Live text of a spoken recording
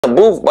the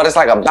booth, but it's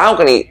like a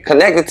balcony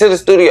connected to the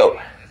studio.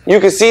 You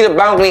can see the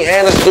balcony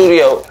and the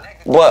studio,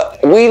 but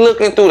we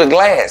looking through the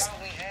glass.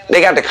 They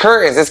got the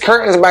curtains. There's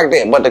curtains back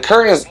there, but the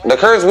curtains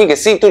we can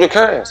see through the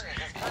curtains.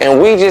 And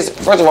we just,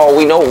 first of all,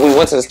 we know we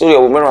went to the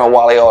studio. We've been around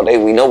Wale all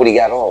day. We know what he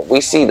got on. We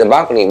see the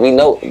balcony. We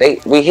know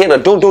we hear the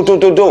doom, doom,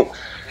 doom, doom, doom.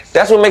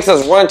 That's what makes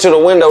us run to the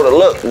window to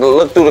look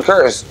through the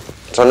curtains.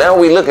 So now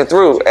we looking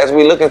through. As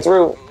we looking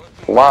through,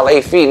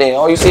 Wale feet, and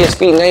all you see is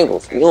feet and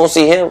ankles. You don't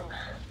see him.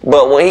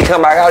 But when he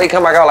come back out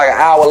like an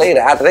hour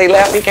later. After they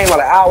left, he came out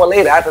an hour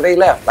later after they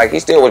left. Like he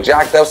still was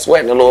jacked up,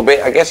 sweating a little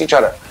bit. I guess he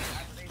tried to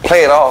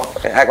play it off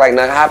and act like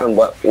nothing happened.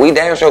 But we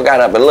damn sure got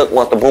up and looked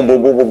once the boom,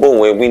 boom, boom, boom, boom,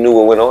 when we knew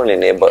what went on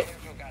in there. But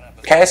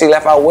Cassie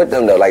left out with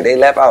them though. Like they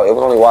left out. It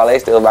was only Wale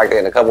still back there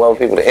and a couple other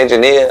people. The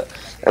engineer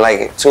and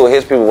like 2 of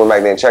his people went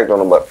back there and checked on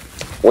him. But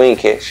we ain't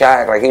care.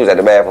 Shy like he was at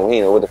the bathroom. He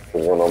didn't know what the fuck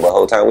was going on. But the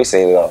whole time we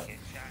seen it all.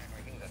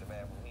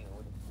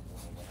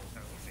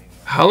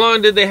 How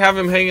long did they have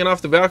him hanging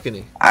off the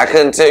balcony? I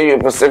couldn't tell you a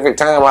specific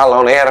time how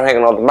long they had him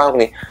hanging off the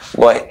balcony,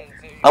 but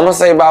I'm gonna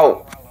say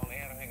about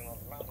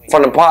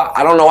from the part.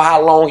 I don't know how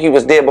long he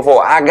was there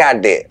before I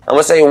got there. I'm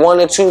gonna say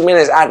 1 or 2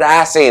 minutes after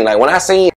I seen. Like when I seen.